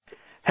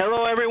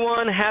Hello,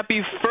 everyone.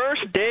 Happy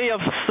first day of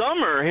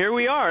summer. Here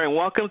we are, and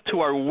welcome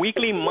to our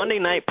weekly Monday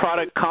night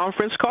product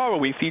conference call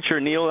where we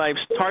feature Neolife's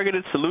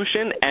targeted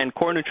solution and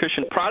core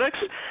nutrition products.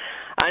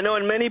 I know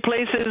in many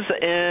places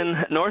in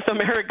North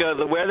America,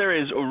 the weather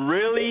is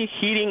really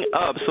heating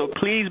up, so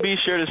please be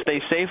sure to stay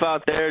safe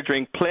out there,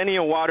 drink plenty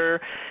of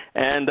water,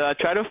 and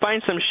try to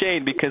find some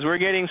shade because we're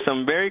getting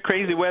some very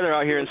crazy weather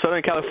out here in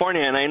Southern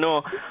California, and I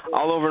know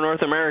all over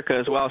North America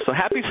as well. So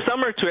happy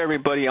summer to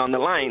everybody on the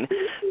line.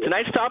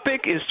 Tonight's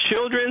topic is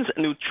children's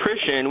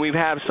nutrition. We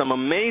have some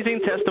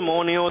amazing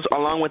testimonials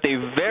along with a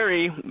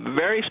very,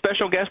 very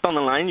special guest on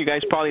the line. You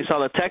guys probably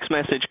saw the text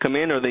message come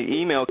in or the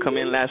email come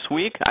in last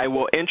week. I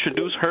will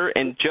introduce her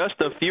in just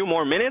a few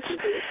more minutes.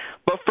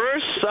 But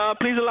first,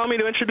 please allow me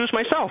to introduce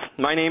myself.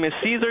 My name is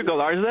Cesar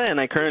Galarza,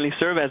 and I currently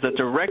serve as the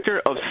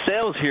Director of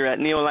Sales here at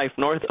Neolife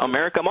North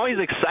America. I'm always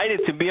excited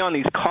to be on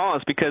these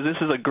calls because this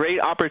is a great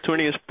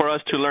opportunity for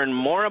us to learn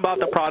more about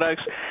the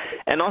products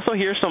and also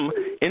hear some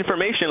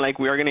information like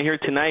we are going to hear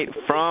tonight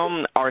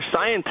from our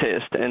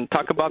scientists and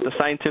talk about the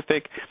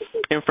scientific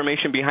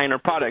information behind our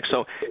products.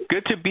 So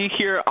good to be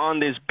here on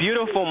this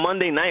beautiful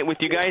Monday night with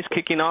you guys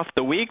kicking off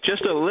the week.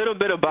 Just a little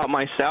bit about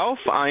myself.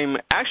 I'm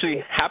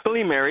actually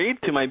happily married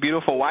to my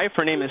beautiful wife.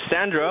 Her name is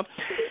Sandra,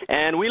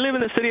 and we live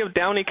in the city of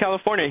Downey,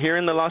 California, here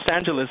in the Los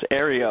Angeles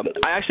area.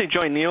 I actually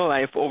joined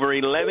Neolife over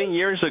 11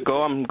 years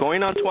ago. I'm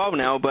going on 12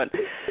 now, but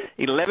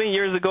 11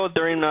 years ago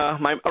during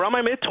around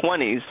my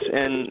mid-20s,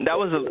 and that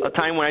was a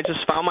time when I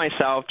just found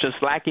myself just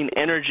lacking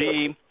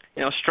energy,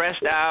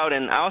 stressed out,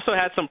 and I also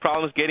had some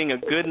problems getting a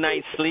good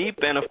night's sleep.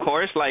 And, of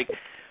course, like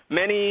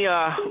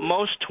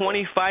most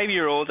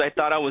 25-year-olds, I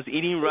thought I was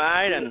eating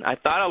right, and I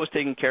thought I was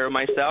taking care of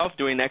myself,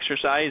 doing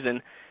exercise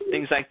and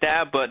things like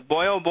that. But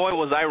boy, oh boy,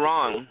 was I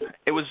wrong.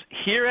 It was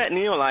here at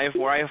Neolife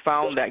where I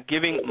found that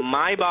giving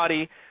my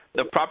body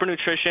the proper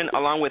nutrition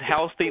along with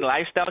healthy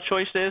lifestyle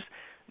choices,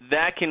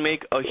 that can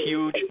make a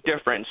huge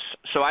difference.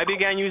 So I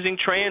began using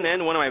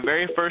Tray&N, one of my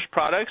very first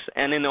products,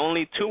 and in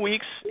only 2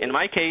 weeks, in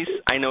my case,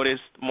 I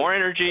noticed more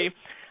energy,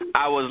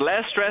 I was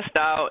less stressed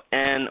out,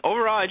 and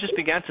overall I just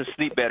began to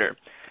sleep better.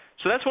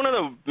 So that's one of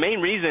the main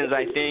reasons,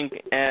 I think,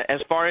 as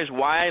far as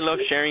why I love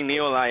sharing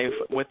Neolife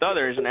with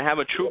others, and I have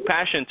a true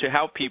passion to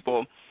help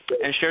people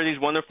and share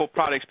these wonderful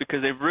products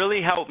because they've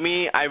really helped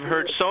me. I've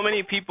heard so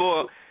many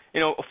people,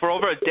 for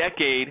over a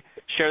decade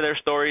share their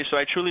stories, so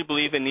I truly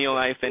believe in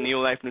Neolife and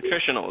Neolife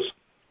Nutritionals.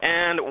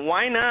 And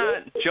why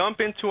not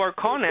jump into our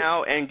call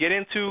now and get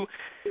into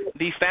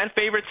the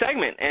fan-favorite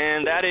segment,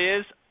 and that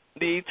is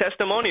the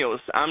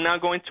testimonials. I'm now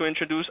going to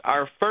introduce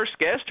our first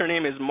guest. Her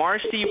name is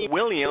Marcy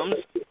Williams.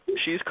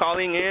 She's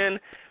calling in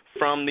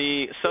from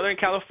the Southern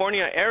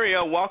California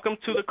area. Welcome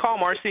to the call,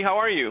 Marcy. How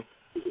are you?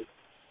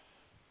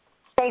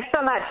 Thanks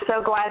so much.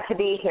 So glad to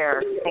be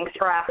here. Thanks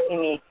for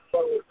asking me.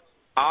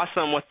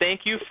 Awesome. Well,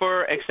 thank you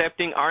for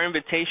accepting our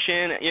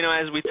invitation.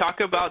 As we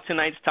talk about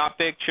tonight's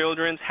topic,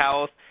 children's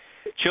health,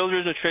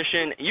 children's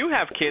nutrition, you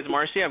have kids,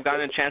 Marcy. I've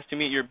gotten a chance to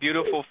meet your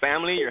beautiful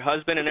family, your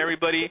husband and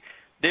everybody.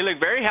 They look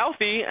very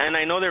healthy, and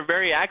I know they're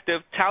very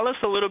active. Tell us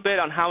a little bit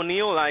on how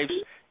Neolife's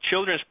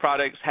children's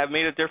products have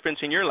made a difference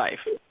in your life.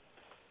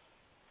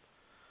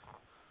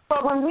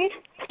 Well, when we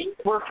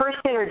were first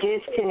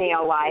introduced to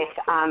Neolife,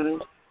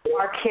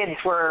 our kids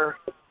were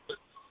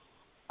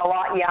a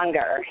lot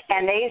younger,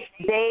 and they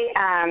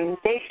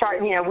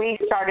we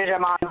started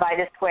them on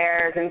Vita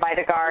Squares and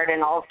VitaGuard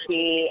and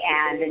Alki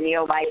and the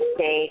Neolife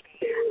State,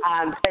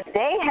 but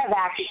they have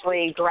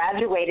actually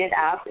graduated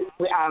up.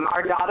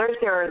 Our daughters,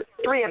 there are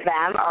 3 of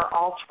them, are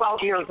all 12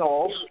 years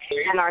old,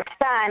 and our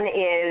son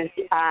is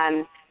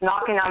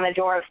knocking on the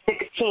door of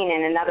 16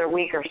 in another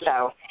week or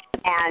so,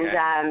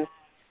 and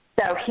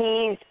so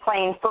he's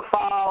playing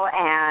football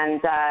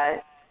and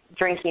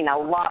drinking a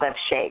lot of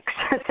shakes.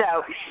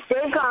 So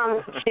they've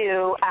gone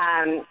to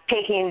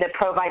taking the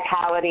Pro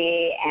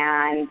Vitality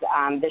and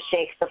the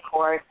shakes, of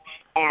course,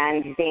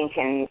 and zinc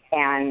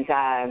and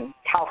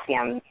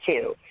calcium,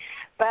 too.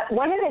 But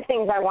one of the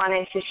things I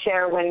wanted to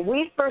share, when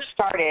we first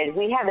started,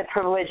 we had the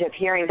privilege of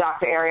hearing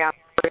Dr. Ariane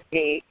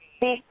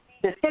speak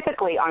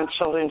specifically on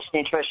children's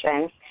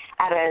nutrition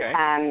at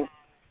a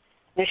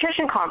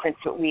nutrition conference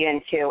that we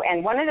went to.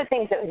 And one of the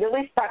things that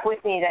really stuck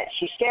with me that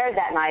she shared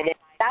that night is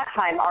that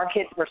time our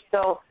kids were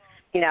still,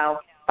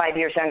 5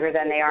 years younger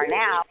than they are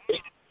now.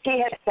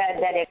 She had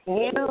said that if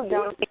you don't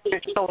give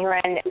your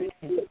children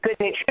good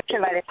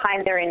nutrition by the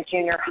time they're in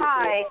junior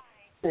high,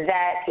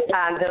 that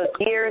those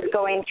years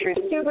going through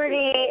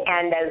puberty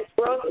and those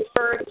growth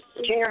spurts,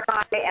 junior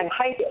high and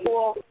high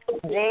school,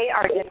 they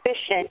are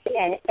deficient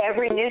in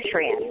every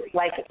nutrient,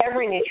 like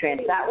every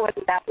nutrient.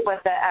 That's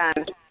what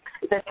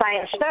the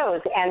science shows.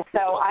 And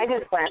so I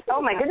just went,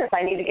 oh, my goodness,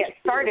 I need to get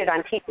started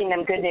on teaching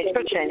them good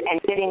nutrition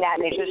and getting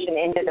that nutrition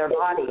into their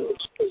bodies.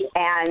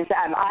 And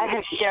I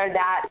have shared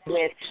that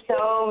with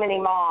so many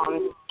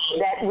moms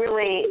that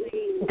really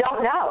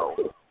don't know.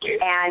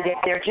 And if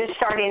they're just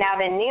starting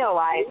out in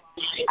Neolife,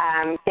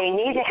 they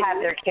need to have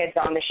their kids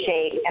on the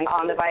shake and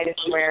on the Vita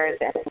Squares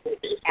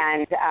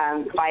and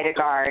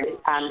VitaGuard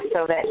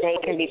so that they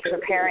can be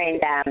preparing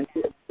them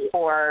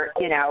for,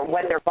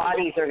 what their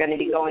bodies are going to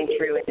be going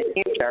through in the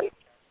future.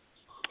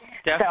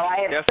 So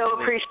I have so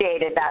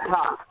appreciated that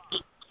talk.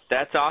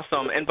 That's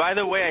awesome. And by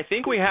the way, I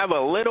think we have a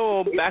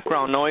little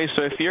background noise,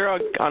 so if you're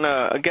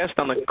a guest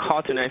on the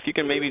call tonight, if you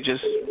can maybe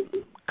just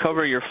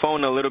cover your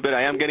phone a little bit.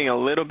 I am getting a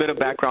little bit of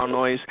background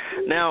noise.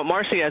 Now,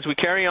 Marcy, as we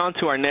carry on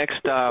to our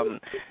next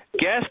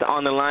guest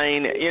on the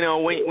line,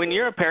 when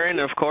you're a parent,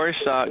 of course,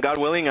 God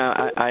willing,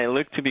 I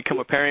look to become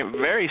a parent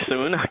very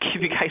soon. I'll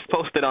keep you guys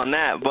posted on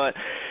that. But,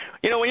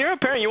 when you're a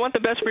parent, you want the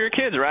best for your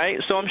kids, right?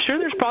 So I'm sure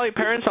there's probably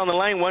parents on the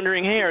line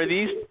wondering, hey, are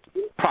these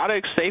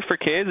products safe for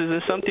kids? Is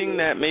this something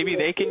that maybe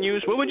they can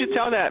use? What would you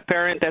tell that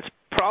parent that's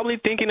probably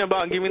thinking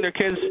about giving their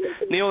kids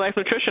Neolife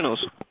Nutritionals?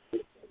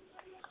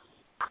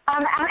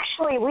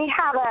 Actually, we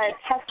have a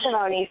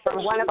testimony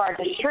from one of our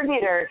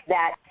distributors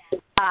that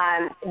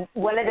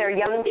one of their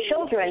young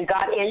children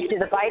got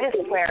into the Vitus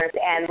Squares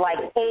and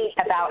ate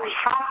about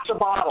half the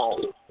bottle,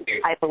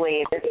 I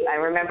believe, if I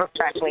remember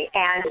correctly.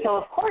 And so,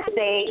 of course,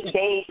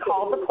 they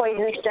called the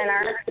poison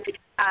center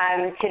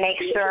to make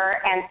sure.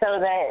 And so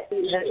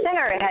the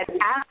center had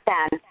asked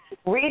them,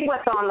 read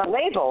what's on the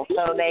label.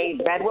 So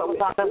they read what was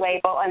on the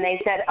label, and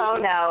they said,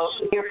 oh, no,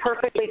 you're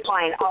perfectly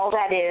fine. All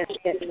that is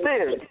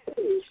food.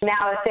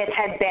 Now, if it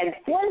had been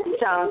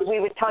Flintstones, we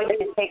would tell you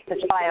to take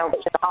the child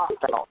to the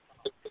hospital.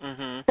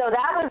 Mm-hmm. So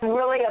that was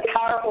really a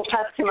powerful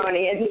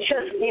testimony. And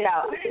just,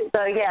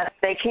 so yes,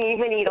 they can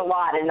even eat a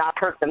lot and not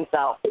hurt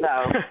themselves.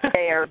 So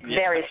they are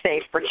very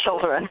safe for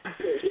children.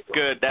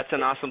 Good. That's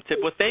an awesome tip.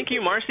 Well, thank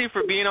you, Marcy,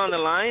 for being on the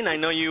line. I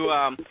know you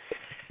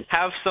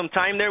have some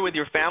time there with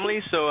your family,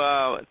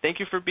 so thank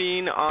you for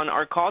being on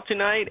our call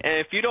tonight. And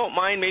if you don't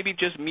mind, maybe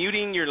just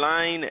muting your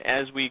line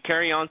as we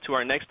carry on to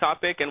our next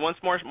topic. And once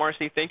more,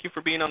 Marcy, thank you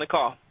for being on the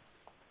call.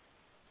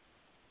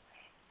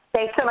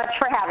 Thanks so much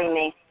for having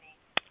me.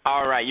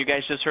 All right, you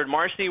guys just heard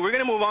Marcy. We're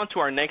going to move on to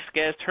our next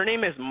guest. Her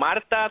name is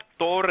Marta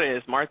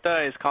Torres.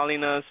 Marta is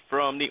calling us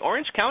from the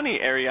Orange County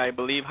area, I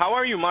believe. How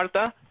are you,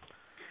 Marta?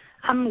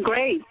 I'm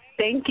great.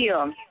 Thank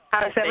you.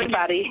 How's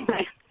everybody?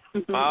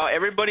 Well,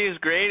 everybody is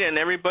great, and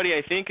everybody,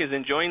 I think, is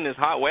enjoying this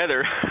hot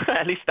weather.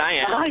 At least I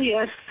am. Oh,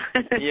 yes.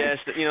 Yes,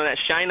 that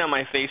shine on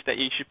my face that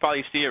you should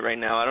probably see it right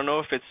now. I don't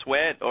know if it's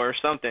sweat or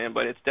something,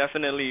 but it's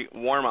definitely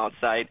warm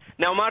outside.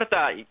 Now, Marta,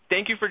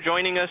 thank you for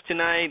joining us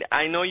tonight.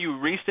 I know you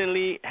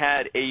recently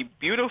had a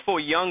beautiful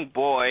young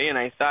boy, and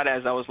I thought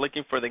as I was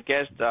looking for the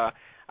guest,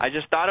 I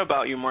just thought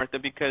about you, Marta,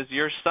 because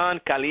your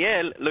son,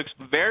 Kaliel, looks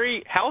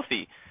very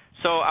healthy.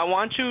 So I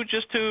want you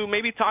just to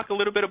maybe talk a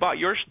little bit about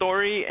your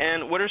story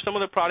and what are some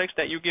of the products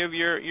that you give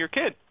your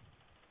kid.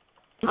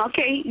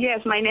 Okay, yes,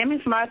 my name is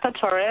Marta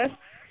Torres,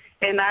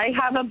 and I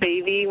have a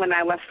baby when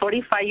I was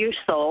 45 years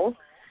old.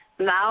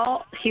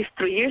 Now he's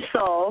 3 years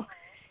old,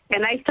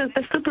 and I took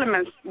the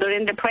supplements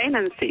during the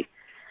pregnancy.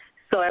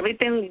 So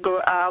everything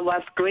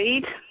was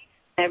great.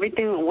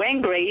 Everything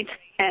went great.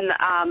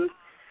 And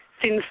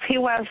since he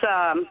was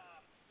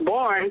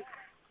born,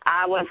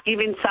 I was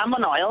giving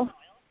salmon oil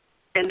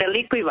and the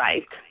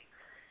Liquivite.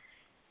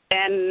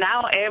 And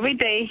now every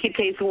day he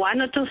takes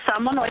 1 or 2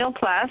 salmon oil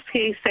plus.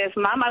 He says,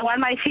 Mom, I want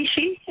my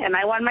fishy, and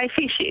I want my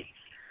fishy.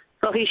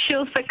 So he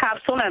chews the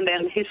capsule and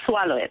then he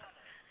swallows it.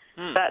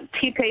 But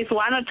he takes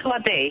 1 or 2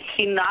 a day.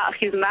 He's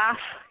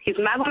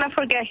not going to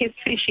forget his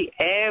fishy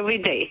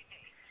every day.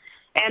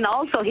 And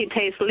also he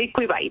takes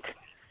Liquivite.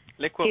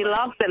 He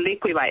loves the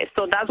Liquivite.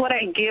 So that's what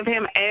I give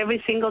him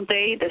every single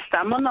day, the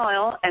salmon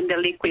oil and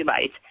the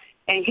Liquivite.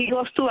 And he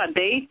goes to a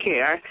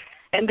daycare,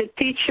 and the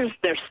teachers,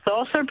 they're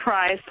so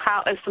surprised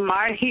how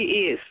smart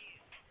he is.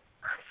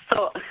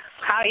 So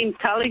how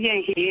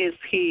intelligent he is.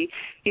 He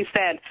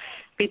said,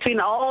 between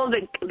all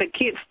the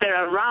kids that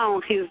are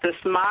around, he's the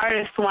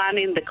smartest one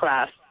in the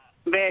class.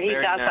 He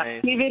does nice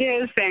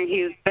activities, and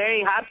he's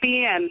very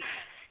happy, and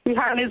he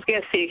hardly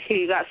gets sick.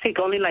 He got sick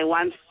only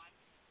once,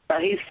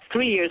 but he's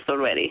 3 years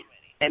already.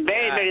 A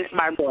very, very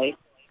smart boy.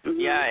 Mm-hmm.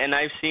 Yeah, and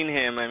I've seen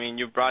him. I mean,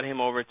 you brought him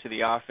over to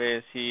the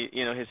office. He,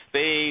 his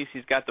face,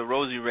 he's got the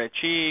rosy red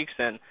cheeks,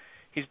 and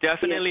he's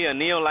definitely a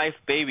Neolife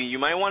baby. You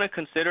might want to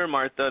consider,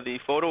 Marta, the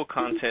photo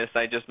contest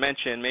I just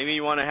mentioned. Maybe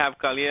you want to have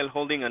Kaliel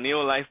holding a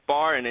Neolife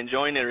bar and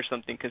enjoying it or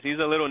something, because he's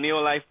a little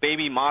Neolife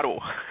baby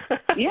model.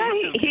 Yeah,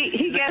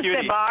 he gets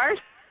the bars,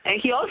 and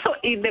he also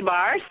eats the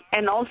bars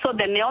and also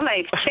the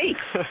Neolife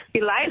shakes. He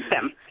likes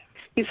them.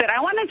 He said,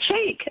 I want a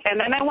shake, and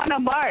then I want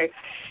a bar.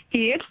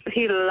 He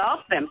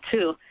loves them,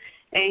 too.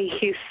 And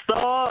he's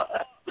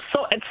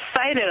so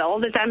excited all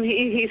the time.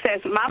 He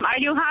says, Mom, are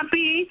you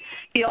happy?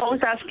 He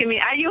always asking me,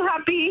 are you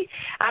happy?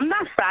 I'm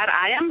not sad.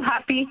 I am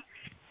happy.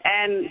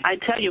 And I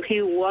tell you,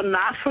 he will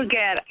not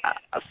forget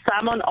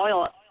salmon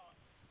oil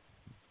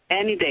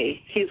any day.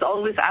 He's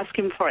always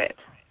asking for it.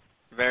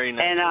 Very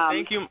nice. And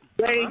thank you.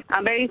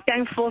 I'm very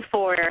thankful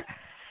for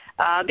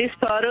these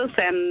photos,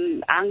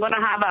 and I'm going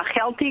to have a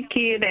healthy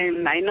kid,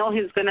 and I know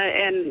he's going to,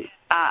 and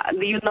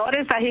do you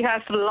notice that he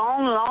has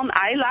long, long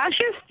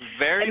eyelashes?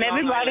 Very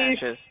long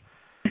eyelashes.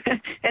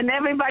 And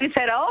everybody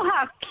said, oh,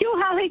 how cute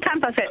how he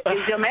canta. I said,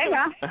 it's the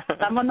Omega.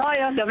 Estamos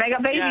novios, the Omega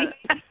baby.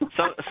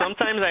 Yeah.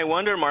 Sometimes I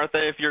wonder, Martha,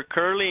 if you're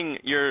curling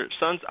your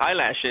son's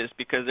eyelashes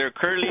because they're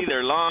curly,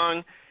 they're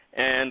long,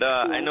 and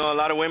I know a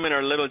lot of women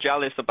are a little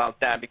jealous about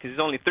that because he's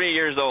only 3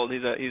 years old.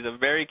 He's a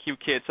very cute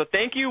kid. So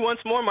thank you once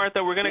more,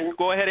 Martha. We're going to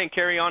go ahead and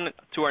carry on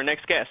to our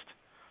next guest.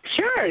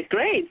 Sure,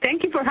 great.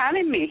 Thank you for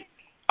having me.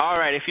 All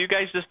right, if you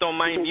guys just don't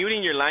mind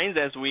muting your lines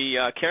as we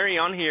carry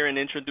on here and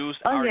introduce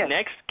our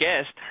next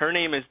guest. Her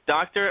name is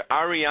Dr.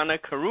 Ariana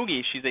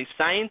Karugi. She's a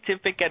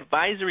scientific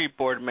advisory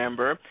board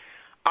member.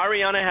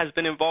 Ariana has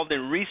been involved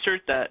in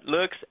research that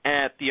looks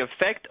at the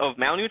effect of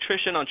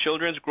malnutrition on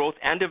children's growth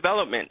and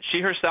development.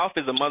 She herself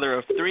is a mother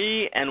of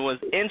 3 and was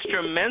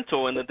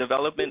instrumental in the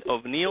development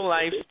of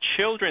Neolife's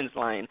children's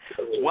line.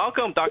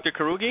 Welcome, Dr.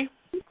 Karugi.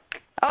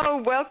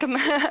 Oh, welcome.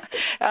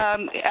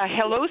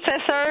 Hello,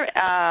 Cesar.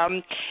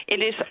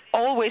 It is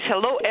always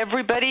hello,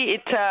 everybody.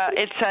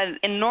 It's an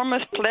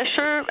enormous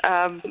pleasure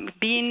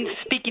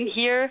speaking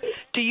here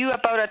to you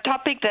about a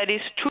topic that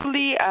is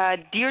truly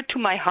dear to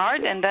my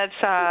heart, and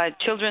that's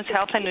children's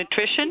health and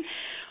nutrition.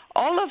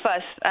 All of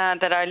us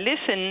that are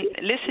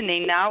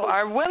listening now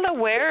are well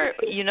aware,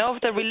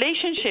 of the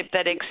relationship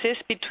that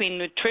exists between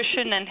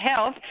nutrition and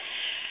health.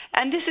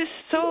 And this is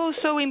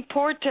so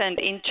important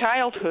in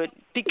childhood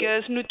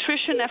because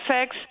nutrition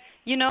affects,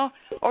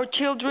 our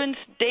children's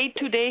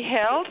day-to-day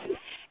health.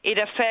 It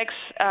affects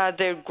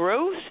their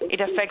growth. It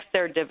affects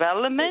their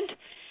development.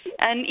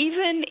 And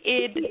even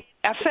it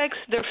affects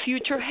their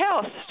future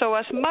health. So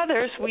as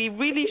mothers, we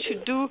really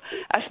should do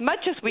as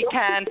much as we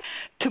can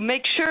to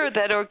make sure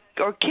that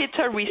our kids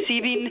are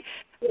receiving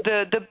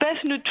the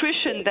best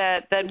nutrition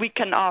that we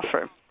can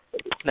offer.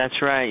 That's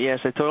right. Yes,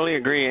 I totally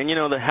agree. And,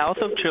 the health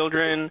of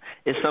children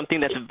is something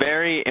that's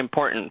very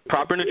important.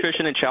 Proper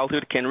nutrition in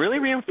childhood can really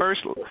reinforce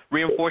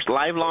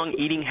lifelong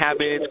eating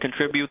habits,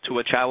 contribute to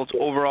a child's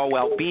overall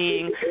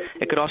well-being.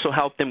 It could also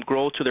help them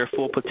grow to their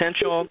full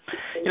potential.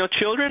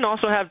 Children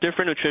also have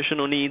different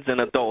nutritional needs than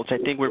adults. I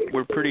think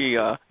we're pretty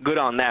good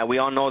on that. We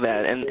all know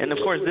that. And, of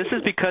course, this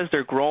is because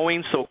they're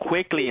growing so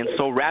quickly and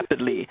so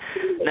rapidly.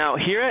 Now,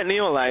 here at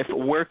Neolife,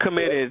 we're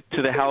committed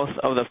to the health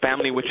of the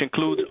family, which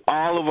includes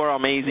all of our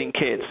amazing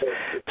kids.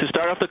 To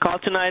start off the call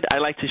tonight, I'd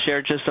like to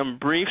share just some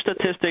brief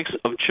statistics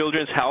of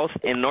children's health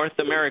in North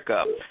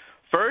America.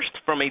 First,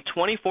 from a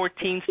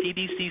 2014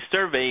 CDC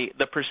survey,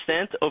 the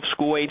percent of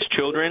school-age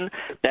children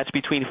that's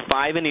between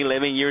 5 and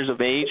 11 years of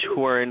age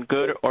who are in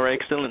good or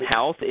excellent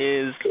health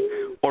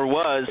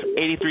was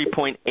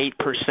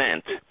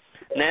 83.8%.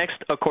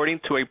 Next, according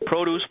to a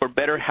Produce for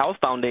Better Health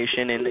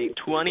Foundation in a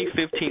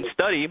 2015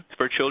 study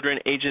for children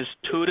ages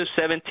 2 to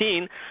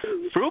 17,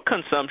 fruit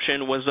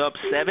consumption was up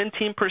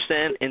 17%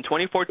 in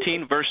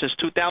 2014 versus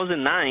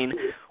 2009,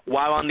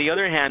 while on the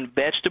other hand,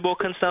 vegetable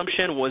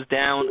consumption was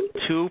down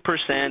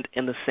 2%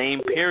 in the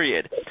same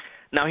period.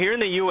 Now, here in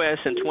the U.S.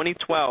 in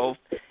 2012,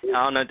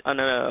 on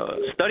a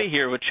study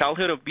here with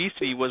childhood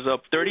obesity was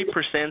up 30%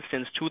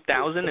 since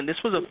 2000, and this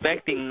was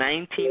affecting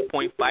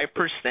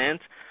 19.5%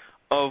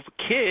 of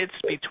kids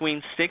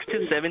between 6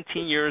 to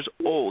 17 years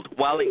old,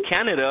 while in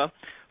Canada,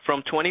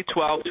 from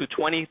 2012 to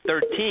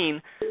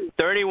 2013,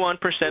 31%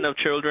 of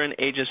children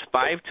ages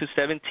 5 to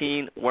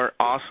 17 were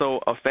also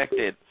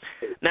affected.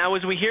 Now,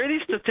 as we hear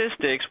these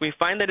statistics, we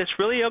find that it's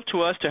really up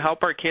to us to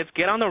help our kids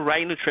get on the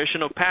right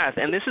nutritional path,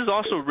 and this is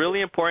also really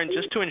important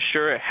just to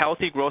ensure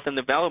healthy growth and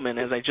development,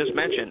 as I just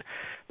mentioned.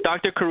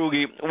 Dr.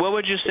 Karugi, what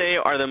would you say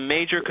are the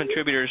major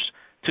contributors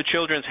to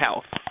children's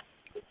health?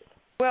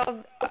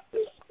 Well,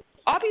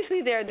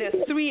 obviously,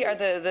 the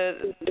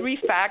three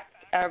facts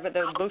are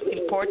the most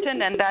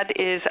important, and that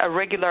is a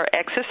regular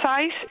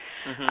exercise,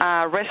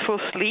 restful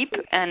sleep,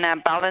 and a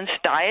balanced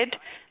diet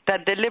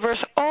that delivers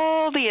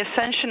all the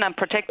essential and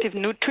protective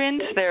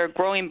nutrients their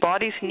growing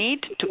bodies need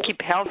to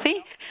keep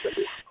healthy.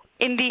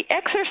 In the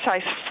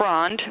exercise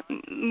front,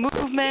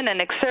 movement and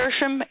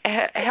exertion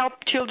help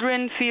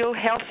children feel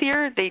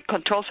healthier. They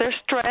control their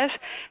stress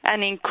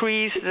and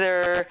increase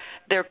their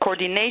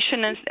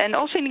coordination and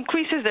also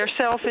increases their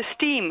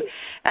self-esteem.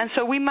 And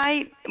so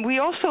we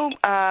also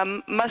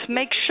must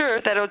make sure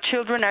that our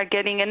children are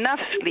getting enough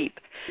sleep.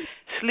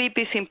 Sleep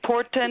is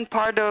important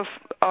part of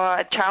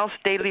a child's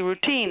daily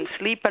routine.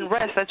 Sleep and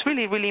rest, that's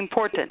really, really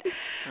important.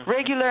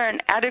 Regular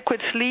and adequate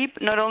sleep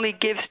not only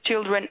gives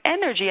children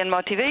energy and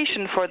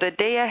motivation for the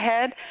day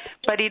ahead,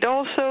 but it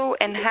also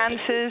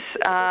enhances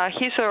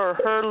his or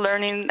her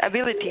learning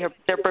ability,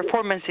 their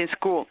performance in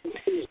school.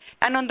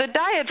 And on the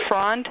diet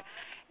front,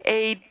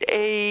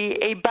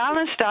 a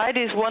balanced diet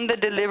is one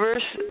that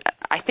delivers,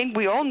 I think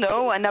we all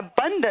know, an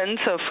abundance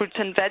of fruits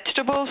and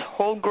vegetables,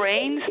 whole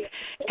grains,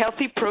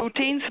 healthy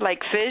proteins like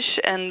fish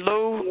and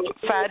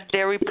low-fat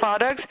dairy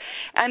products.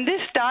 And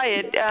this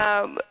diet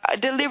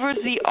delivers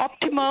the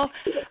optimal,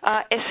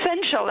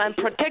 essential and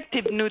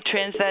protective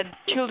nutrients that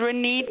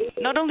children need,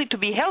 not only to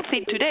be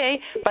healthy today,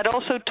 but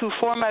also to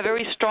form a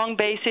very strong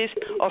basis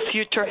of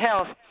future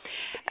health.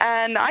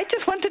 And I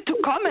just wanted to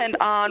comment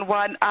on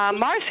what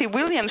Marcy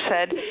Williams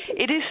said.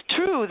 It is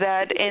true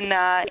that in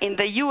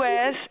the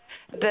U.S.,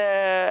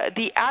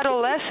 the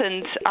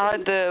adolescents are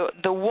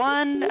the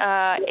one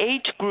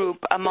age group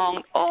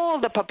among all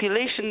the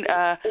population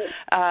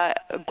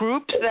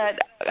groups that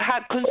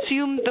have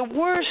consumed the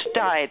worst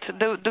diets,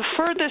 the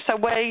furthest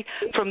away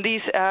from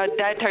these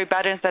dietary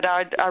patterns that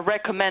are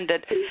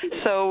recommended.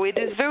 So it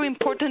is very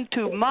important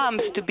to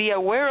moms to be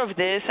aware of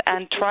this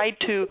and try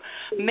to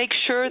make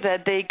sure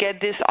that they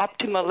get this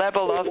optimal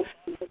level of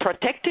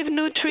protective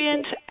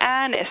nutrients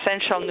and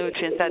essential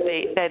nutrients that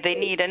they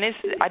need. And it's,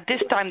 at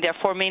this time, they're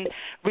forming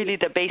really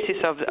the basis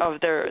of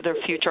their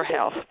future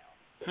health.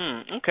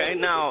 Okay,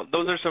 now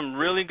those are some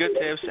really good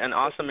tips and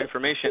awesome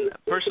information.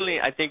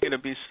 Personally, I think it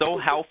would be so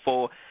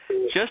helpful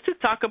just to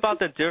talk about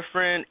the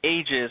different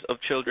ages of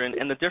children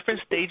and the different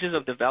stages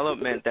of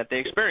development that they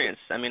experience.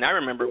 I mean, I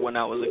remember when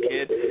I was a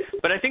kid,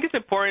 but I think it's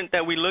important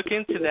that we look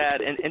into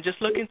that and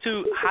just look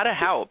into how to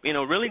help,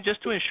 really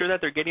just to ensure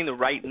that they're getting the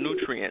right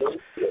nutrients.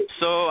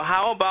 So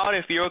how about,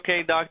 if you're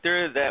okay,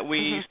 doctor, that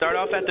we start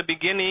off at the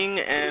beginning,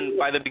 and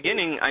by the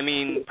beginning, I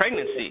mean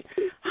pregnancy.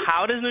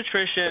 How does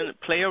nutrition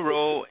play a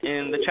role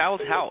in the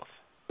child's health?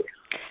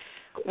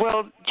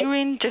 Well,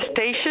 during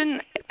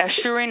gestation,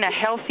 assuring a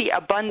healthy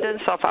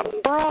abundance of a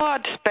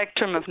broad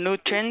spectrum of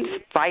nutrients,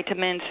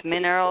 vitamins,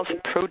 minerals,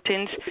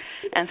 proteins,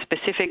 and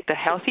specific the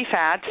healthy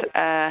fats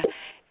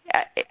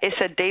is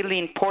a daily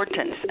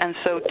importance. And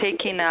so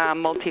taking a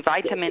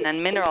multivitamin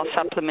and mineral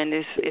supplement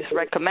is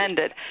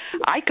recommended.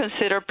 I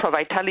consider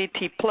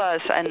ProVitality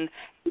Plus an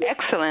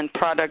excellent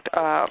product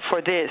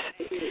for this.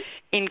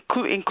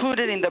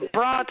 Included in the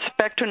broad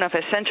spectrum of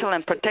essential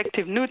and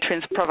protective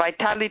nutrients,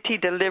 ProVitality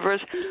delivers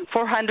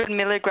 400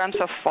 milligrams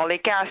of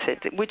folic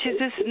acid, which is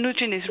this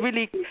nutrient is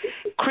really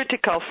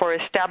critical for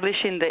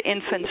establishing the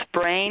infant's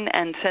brain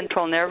and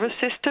central nervous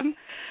system.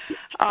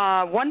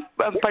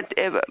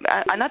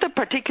 Another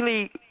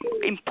particularly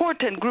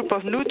important group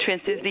of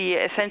nutrients is the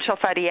essential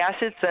fatty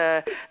acids,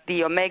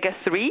 the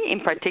omega-3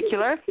 in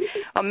particular.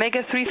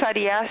 Omega-3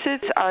 fatty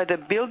acids are the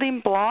building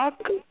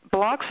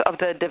blocks of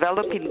the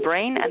developing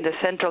brain and the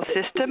central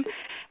system,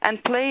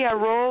 and play a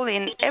role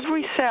in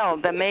every cell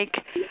that make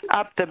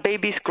up the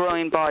baby's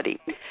growing body.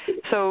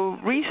 So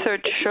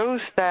research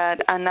shows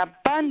that an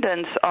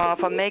abundance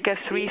of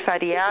omega-3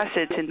 fatty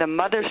acids in the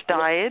mother's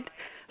diet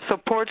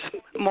supports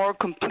more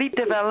complete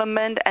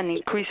development and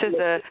increases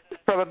the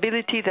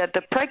probability that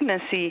the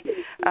pregnancy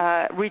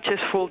reaches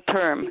full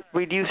term,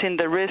 reducing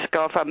the risk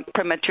of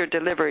premature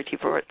delivery,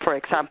 for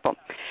example.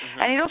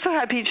 And it also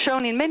has been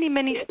shown in many,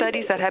 many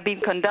studies that have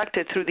been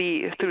conducted through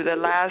the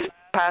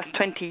past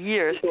 20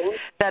 years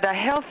that a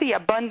healthy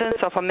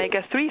abundance of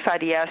omega-3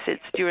 fatty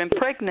acids during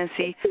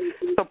pregnancy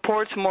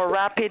supports more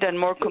rapid and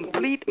more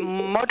complete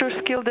motor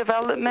skill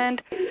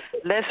development,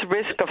 less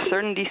risk of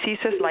certain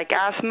diseases like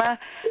asthma,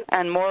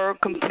 and more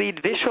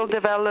complete visual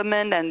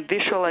development and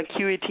visual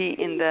acuity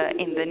in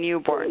the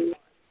newborn.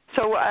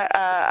 So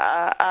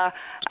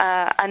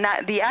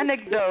the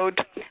anecdote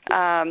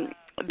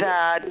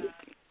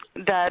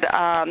that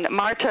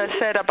Marta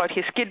said about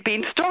his kid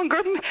being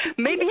stronger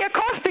may be a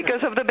cause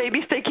because of the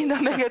babies taking the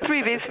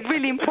omega-3. It's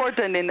really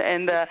important in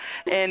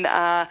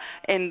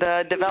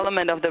the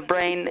development of the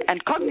brain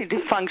and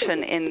cognitive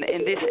function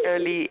in this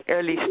early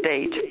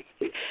stage.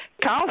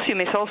 Calcium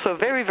is also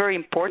very, very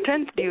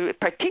important,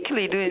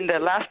 particularly during the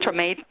last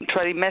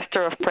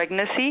trimester of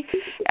pregnancy,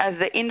 as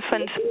the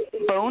infant's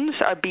bones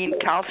are being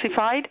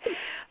calcified.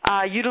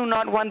 You do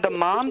not want the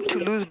mom to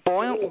lose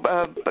bone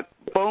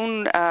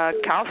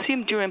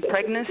calcium during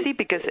pregnancy,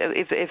 because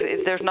if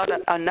there's not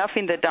enough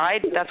in the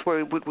diet, that's where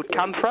it would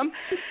come from.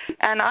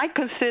 And I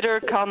consider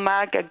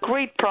CalMag a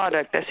great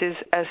product as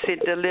it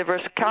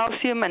delivers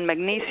calcium and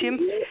magnesium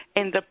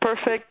in the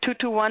perfect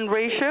 2-to-1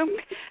 ratio,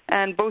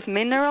 and both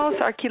minerals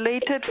are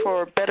chelated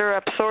for better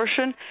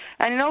absorption,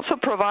 and it also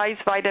provides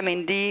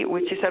vitamin D,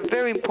 which is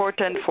very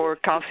important for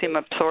calcium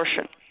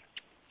absorption.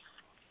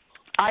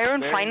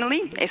 Iron, finally,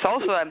 is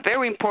also a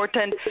very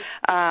important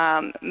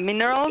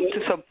mineral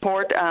to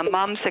support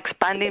mom's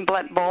expanding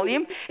blood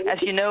volume.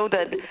 As you know,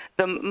 that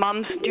the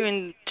moms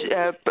during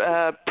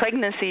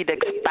pregnancy, it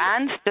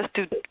expands just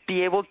to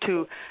be able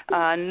to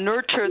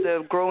nurture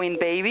the growing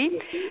baby,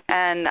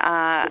 and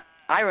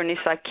iron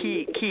is a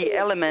key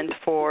element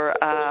for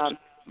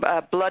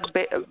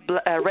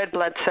red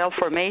blood cell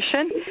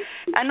formation.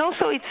 And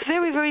also it's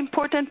very, very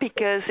important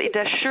because it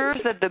assures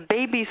that the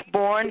baby is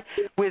born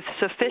with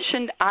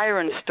sufficient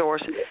iron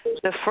stores.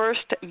 The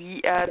first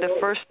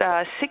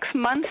 6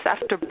 months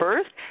after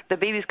birth, the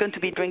baby is going to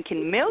be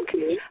drinking milk,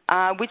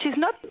 which is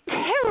not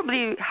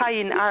terribly high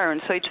in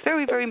iron. So it's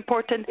very, very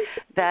important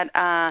that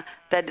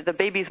the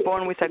baby is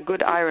born with a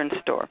good iron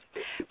store.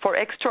 For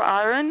extra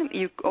iron,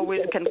 you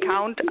always can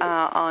count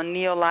on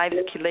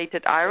Neolive's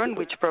chelated iron,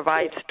 which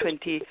provides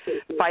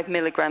 25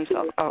 milligrams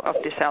of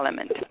this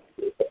element.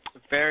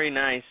 Very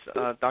nice,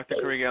 Dr.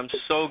 Carriga. I'm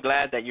so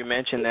glad that you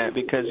mentioned that,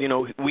 because,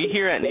 we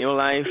here at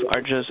Neolife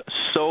are just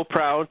so so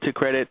proud to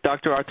credit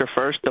Dr. Arthur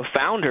First, the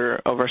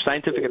founder of our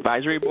Scientific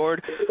Advisory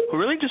Board, who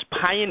really just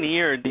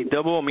pioneered the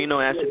double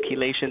amino acid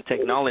chelation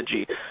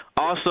technology.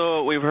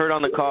 Also, we've heard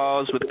on the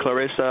calls with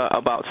Clarissa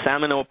about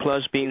Salmonella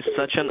Plus being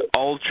such an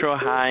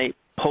ultra-high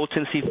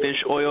potency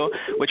fish oil,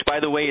 which, by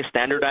the way, is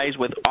standardized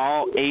with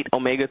all 8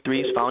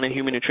 omega-3s found in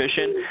human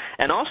nutrition,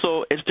 and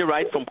also it's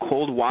derived from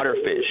cold water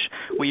fish.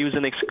 We use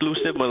an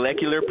exclusive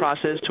molecular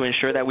process to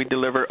ensure that we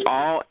deliver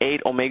all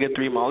 8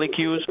 omega-3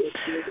 molecules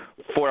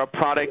for a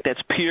product that's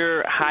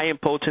pure, high in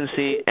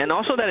potency, and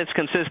also that it's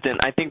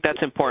consistent. I think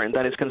that's important,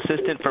 that it's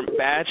consistent from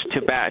batch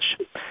to batch.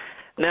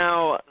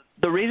 Now,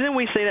 the reason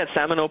we say that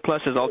Salmonella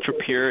Plus is ultra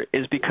pure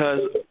is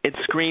because it's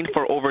screened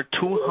for over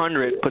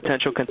 200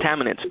 potential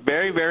contaminants.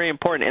 Very, very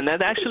important. And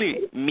that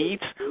actually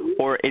meets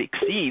or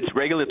exceeds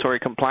regulatory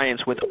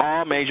compliance with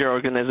all major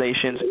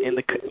organizations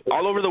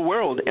all over the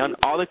world and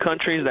all the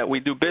countries that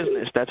we do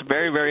business. That's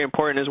very, very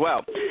important as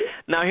well.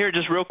 Now here,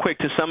 just real quick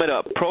to sum it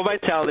up, Pro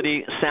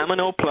Vitality,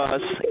 Salmonella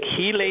Plus,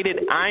 chelated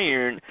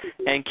iron,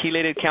 and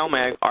chelated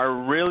CalMag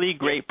are really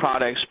great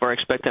products for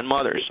expectant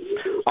mothers.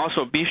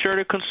 Also, be sure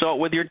to consult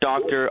with your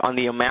doctor on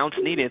the amounts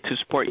needed to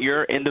support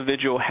your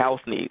individual health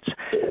needs.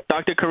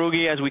 Dr.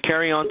 Karugi, as we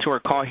carry on to our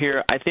call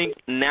here, I think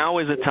now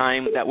is the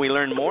time that we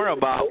learn more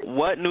about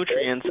what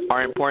nutrients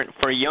are important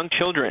for young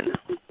children.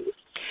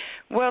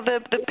 Well, the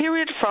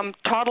period from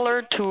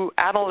toddler to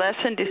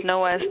adolescent is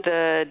known as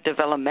the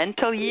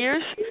developmental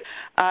years.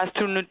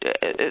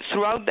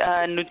 Throughout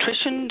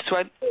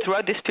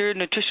this period,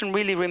 nutrition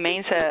really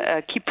remains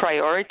a key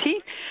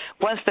priority.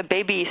 Once the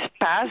baby is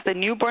past the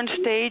newborn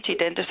stage, it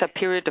enters a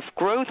period of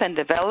growth and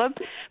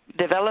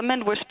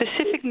development where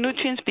specific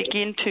nutrients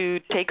begin to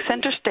take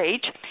center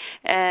stage.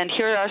 And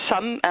here are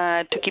some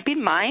to keep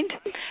in mind.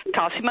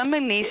 Calcium and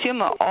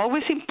magnesium are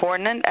always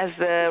important as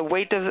the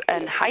weight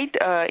and height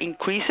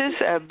increases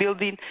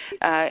building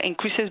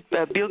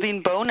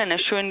bone and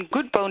assuring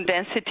good bone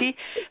density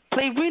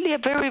play really a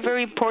very,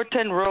 very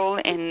important role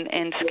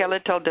in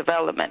skeletal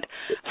development.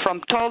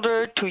 From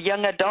toddler to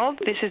young adult,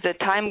 this is the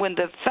time when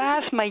the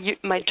vast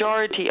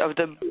majority of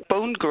the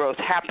bone growth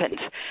happens,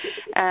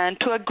 and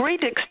to a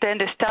great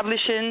extent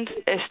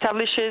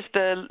establishes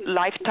the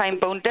lifetime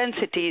bone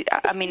density.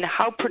 I mean,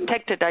 how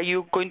protected are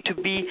you going to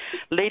be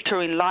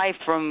later in life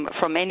from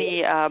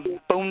any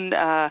bone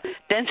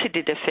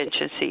density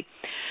deficiency?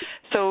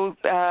 So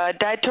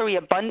dietary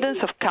abundance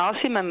of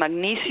calcium and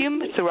magnesium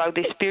throughout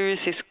this period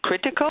is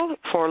critical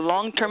for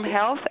long-term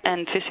health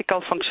and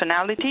physical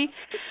functionality.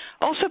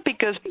 Also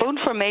because bone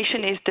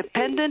formation is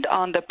dependent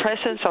on the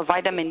presence of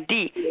vitamin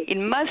D. It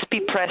must be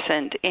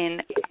present in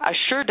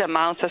assured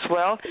amounts as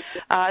well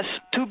as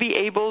to be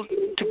able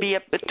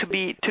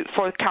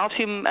for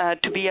calcium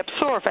to be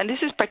absorbed. And this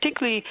is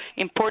particularly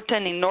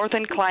important in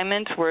northern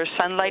climates where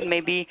sunlight may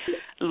be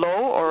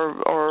low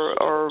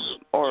or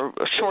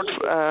short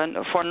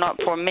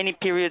for many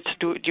periods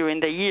during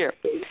the year.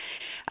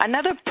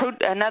 Another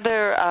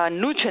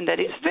nutrient that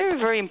is very,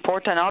 very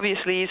important,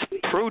 obviously, is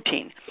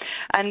protein.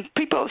 And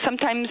people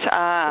sometimes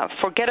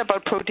forget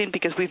about protein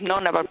because we've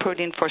known about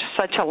protein for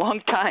such a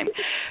long time.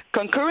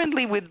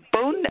 Concurrently with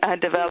bone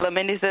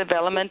development is the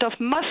development of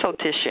muscle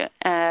tissue.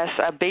 As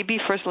a baby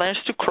first learns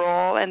to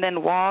crawl and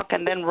then walk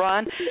and then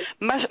run,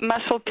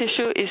 muscle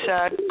tissue is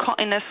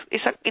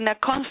in a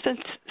constant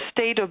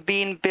state of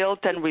being built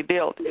and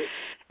rebuilt.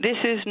 This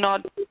is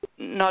not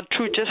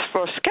true just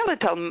for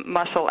skeletal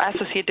muscle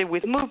associated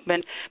with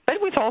movement,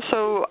 but with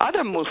also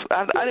other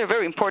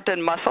very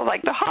important muscle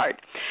like the heart.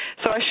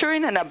 So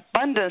assuring an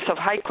abundance of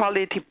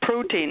high-quality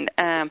protein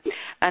and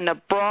a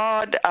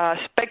broad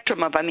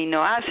spectrum of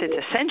amino acids,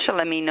 essential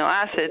amino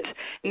acids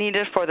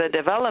needed for the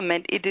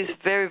development, it is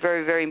very,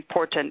 very, very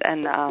important.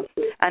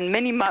 And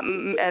many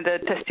the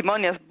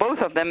testimonials, both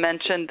of them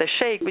mentioned the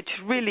shake, which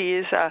really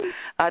is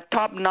a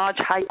top-notch,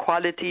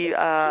 high-quality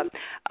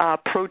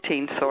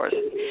protein source.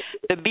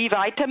 The B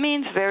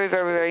vitamins, very,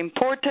 very, very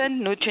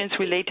important. Nutrients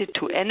related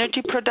to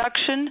energy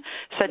production,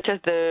 such as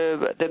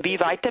the B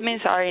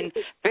vitamins, are in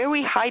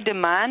very high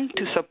demand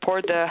to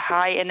support the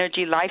high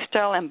energy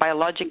lifestyle and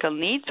biological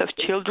needs of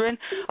children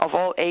of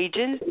all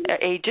ages.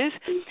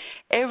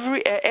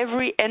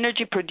 Every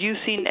energy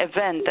producing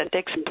event that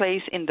takes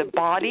place in the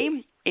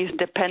body is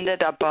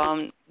dependent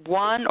upon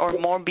one or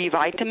more B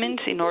vitamins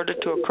in order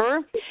to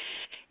occur.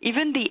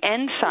 Even the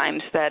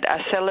enzymes that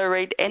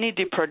accelerate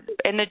energy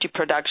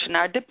production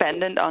are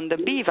dependent on the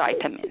B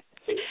vitamins.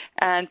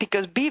 And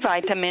because B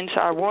vitamins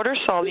are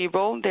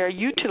water-soluble, they're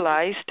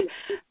utilized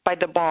by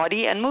the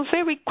body and move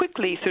very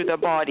quickly through the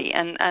body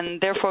and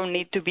therefore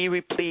need to be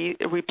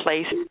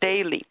replaced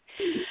daily.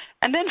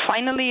 And then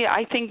finally,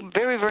 I think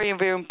very, very,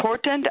 very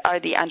important are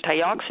the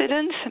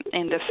antioxidants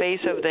in the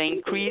face of the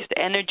increased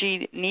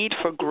energy need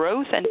for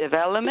growth and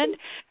development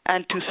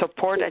and to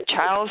support a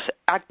child's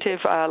active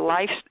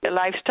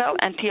lifestyle.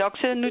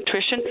 Antioxidant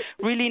nutrition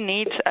really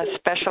needs a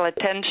special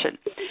attention.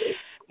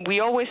 We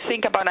always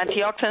think about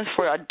antioxidants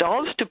for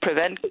adults to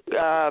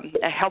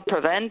help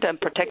prevent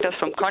and protect us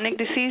from chronic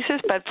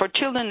diseases, but for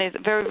children it's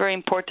very, very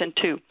important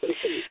too.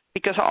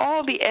 because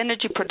all the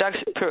energy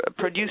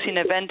producing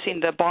events in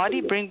the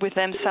body bring with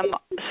them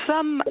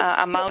some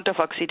amount of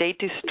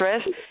oxidative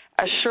stress.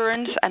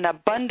 Assurance and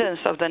abundance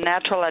of the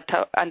natural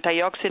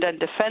antioxidant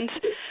defense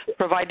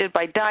provided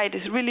by diet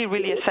is really,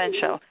 really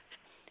essential.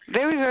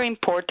 Very, very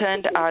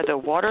important are the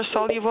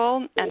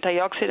water-soluble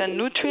antioxidant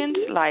nutrients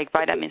like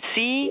vitamin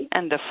C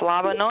and the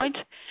flavonoids,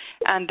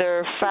 and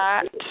their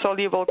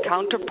fat-soluble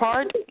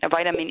counterpart,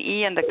 vitamin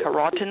E and the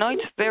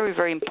carotenoids. Very,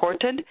 very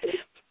important.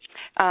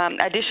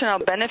 Additional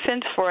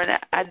benefits for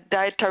a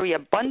dietary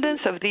abundance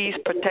of these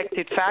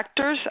protective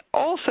factors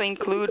also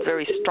include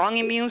very strong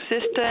immune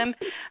system.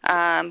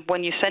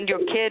 When you send your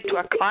kid to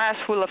a class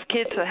full of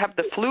kids that have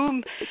the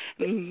flu,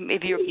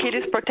 if your kid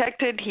is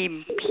protected,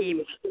 he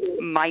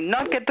might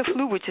not get the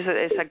flu, which is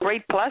a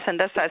great plus, and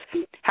that has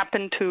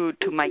happened to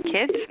my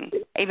kids.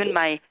 Even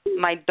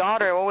my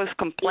daughter always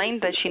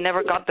complained that she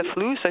never got the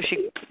flu, so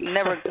she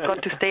never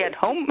got to stay at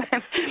home.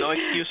 No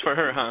excuse for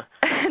her, huh?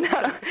 No.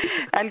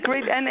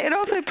 And it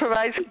also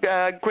provides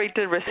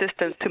greater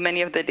resistance to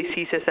many of the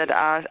diseases that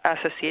are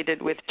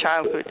associated with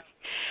childhood.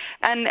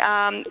 And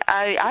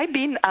I've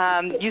been,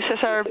 you,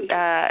 Cesar,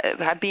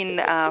 have been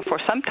for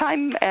some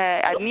time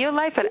at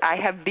Neolife, and I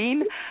have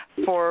been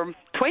for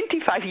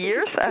 25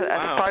 years as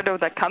part of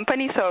the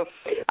company. So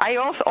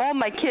all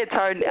my kids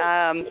are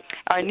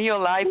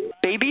Neolife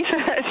babies,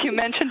 as you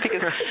mentioned,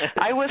 because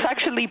I was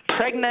actually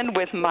pregnant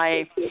with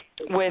my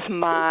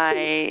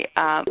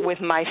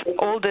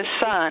oldest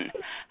son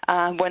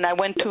when I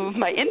went to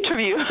my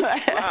interview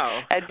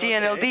at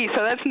DNLD.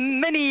 So that's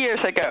many years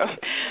ago.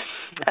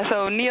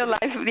 So Neolife,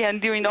 and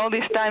during all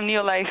this time,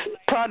 Neolife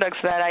products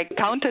that I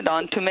counted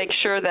on to make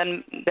sure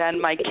that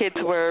my kids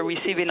were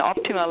receiving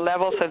optimal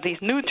levels of these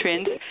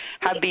nutrients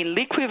have been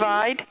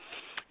liquefied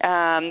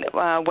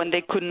when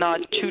they could not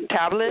chew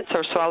tablets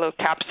or swallow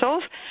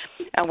capsules,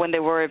 when they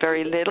were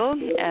very little,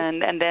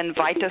 and then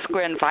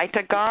VitaSquare and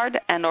VitaGuard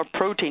and our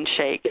protein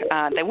shake,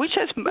 which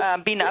has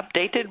been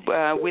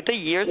updated with the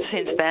years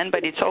since then,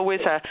 but it's always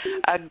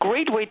a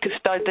great way to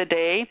start the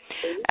day,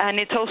 and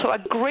it's also a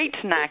great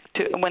snack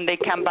when they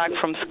come back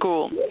from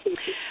school.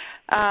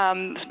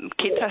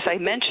 Kids, as I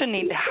mentioned,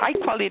 need high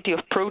quality of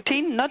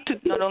protein, not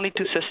only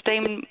to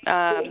sustain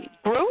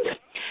growth,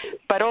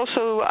 but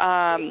also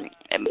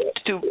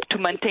to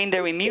maintain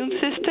their immune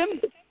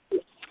system.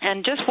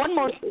 And just one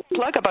more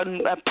plug about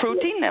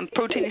protein, and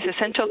protein is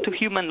essential to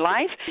human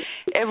life.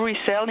 Every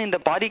cell in the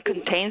body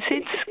contains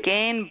it.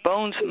 Skin,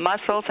 bones,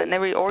 muscles, and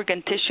every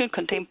organ tissue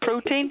contain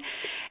protein,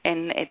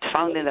 and it's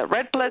found in the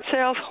red blood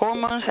cells,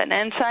 hormones, and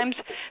enzymes.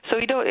 So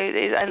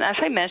and as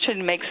I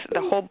mentioned, it makes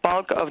the whole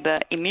bulk of the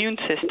immune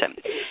system.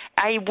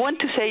 I want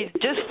to say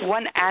just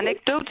one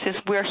anecdote, since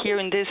we're here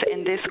in this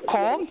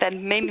call that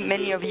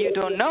many of you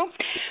don't know.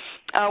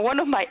 One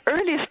of my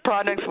earliest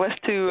products was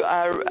to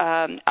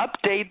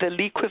update the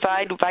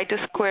liquefied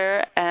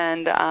VitaSquare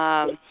and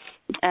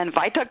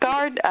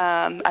VitaGuard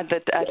at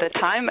the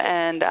time,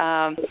 and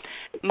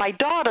my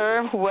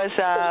daughter, who was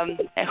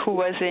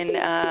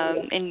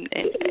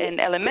in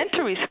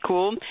elementary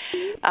school,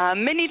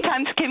 many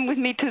times came with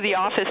me to the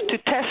office to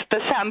test the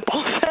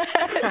samples.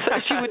 So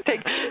she would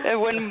take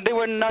when they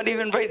were not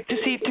even ready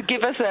to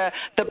give us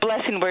the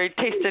blessing where it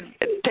tasted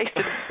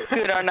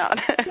good or not.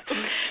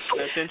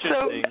 That's interesting.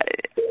 So,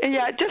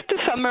 just to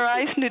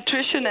summarize,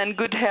 nutrition and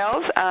good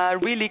health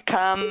really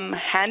come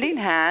hand in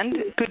hand.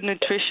 Good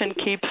nutrition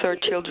keeps our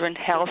children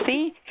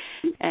healthy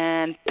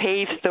and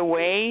paves the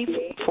way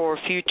for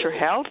future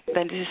health.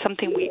 That is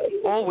something we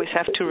always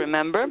have to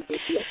remember.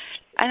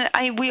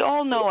 And we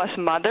all know as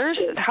mothers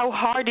how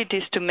hard it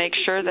is to make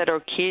sure that our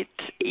kids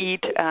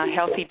eat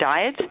healthy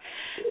diets.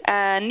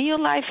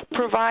 Neolife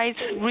provides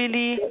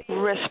really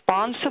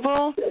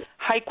responsible,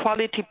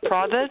 high-quality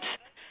products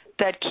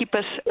that keep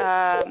us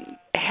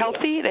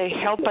healthy. They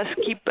help us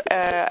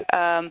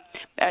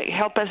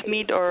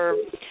meet our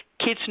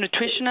kids'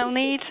 nutritional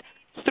needs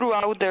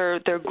throughout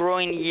their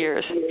growing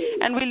years.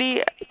 And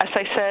really, as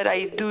I said,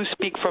 I do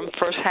speak from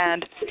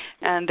firsthand,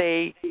 and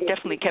they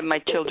definitely kept my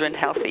children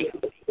healthy.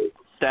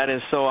 That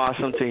is so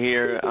awesome to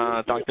hear,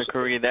 Dr.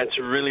 Curry. That's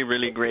really,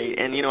 really great.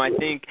 And, I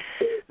think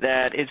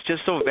that it's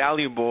just so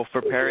valuable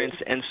for parents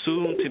and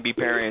soon-to-be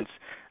parents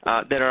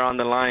that are on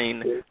the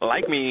line,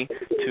 like me,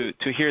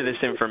 to hear this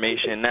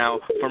information. Now,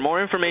 for more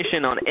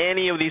information on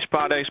any of these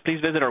products, please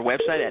visit our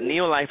website at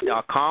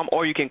neolife.com,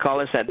 or you can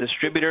call us at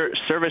Distributor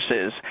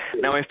Services.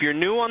 Now, if you're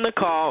new on the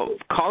call,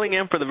 calling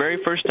in for the very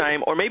first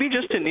time, or maybe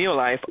just to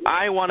Neolife,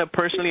 I want to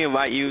personally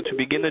invite you to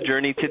begin the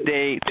journey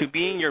today to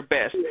being your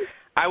best.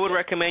 I would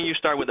recommend you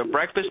start with a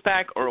breakfast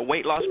pack or a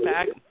weight loss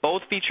pack.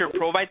 Both feature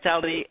Pro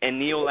Vitality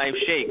and Neolife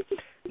Shake.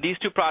 These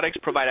two products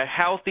provide a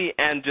healthy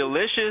and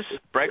delicious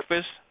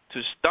breakfast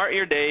to start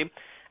your day.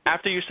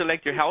 After you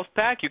select your health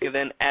pack, you can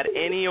then add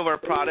any of our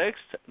products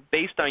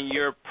based on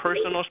your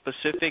personal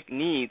specific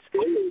needs.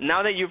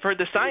 Now that you've heard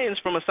the science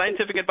from a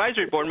scientific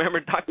advisory board member,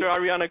 Dr.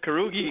 Ariana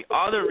Karugi,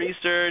 all the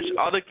research,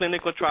 all the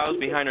clinical trials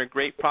behind our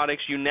great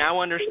products, you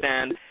now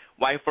understand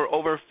why for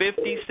over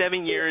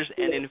 57 years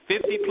and in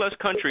 50-plus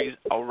countries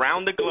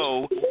around the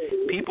globe,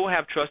 people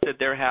have trusted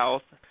their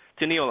health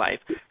to Neolife.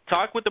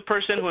 Talk with the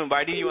person who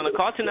invited you on the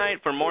call tonight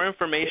for more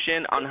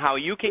information on how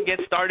you can get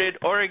started.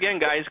 Or again,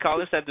 guys,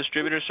 call us at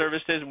Distributor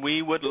Services.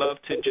 We would love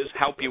to just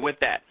help you with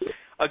that.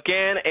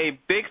 Again, a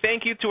big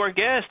thank you to our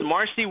guests,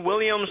 Marcy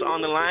Williams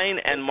on the line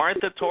and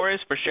Martha Torres,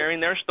 for sharing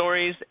their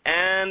stories.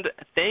 And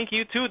thank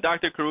you, too,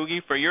 Dr. Karugi,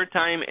 for your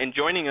time and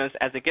joining us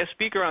as a guest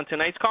speaker on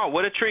tonight's call.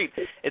 What a treat.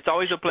 It's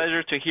always a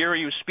pleasure to hear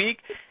you speak,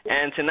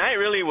 and tonight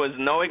really was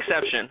no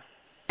exception.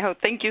 Oh,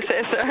 thank you,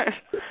 Cesar.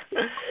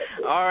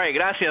 All right,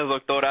 gracias,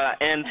 doctora.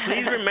 And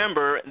please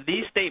remember,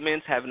 these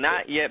statements have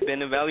not yet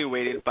been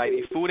evaluated by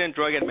the Food and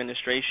Drug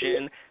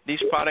Administration. These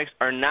products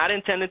are not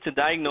intended to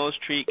diagnose,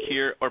 treat,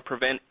 cure, or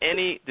prevent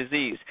any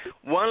disease.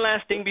 One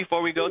last thing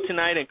before we go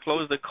tonight and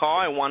close the call,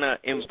 I want to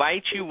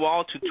invite you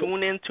all to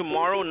tune in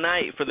tomorrow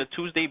night for the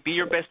Tuesday Be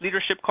Your Best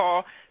Leadership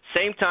Call.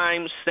 Same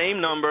time,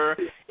 same number.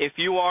 If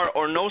you are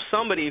or know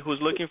somebody who's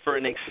looking for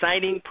an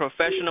exciting,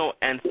 professional,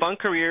 and fun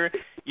career,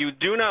 you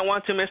do not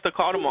want to miss the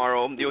call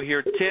tomorrow. You'll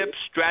hear tips,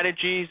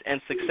 strategies, and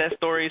success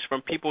stories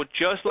from people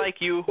just like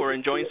you who are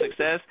enjoying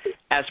success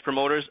as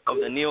promoters of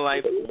the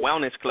Neolife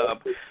Wellness Club.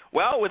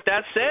 Well, with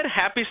that said,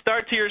 happy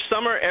start to your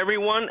summer,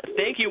 everyone.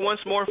 Thank you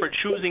once more for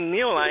choosing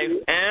Neolife,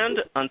 and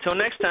until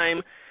next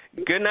time,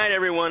 good night,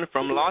 everyone,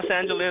 from Los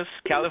Angeles,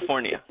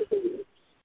 California.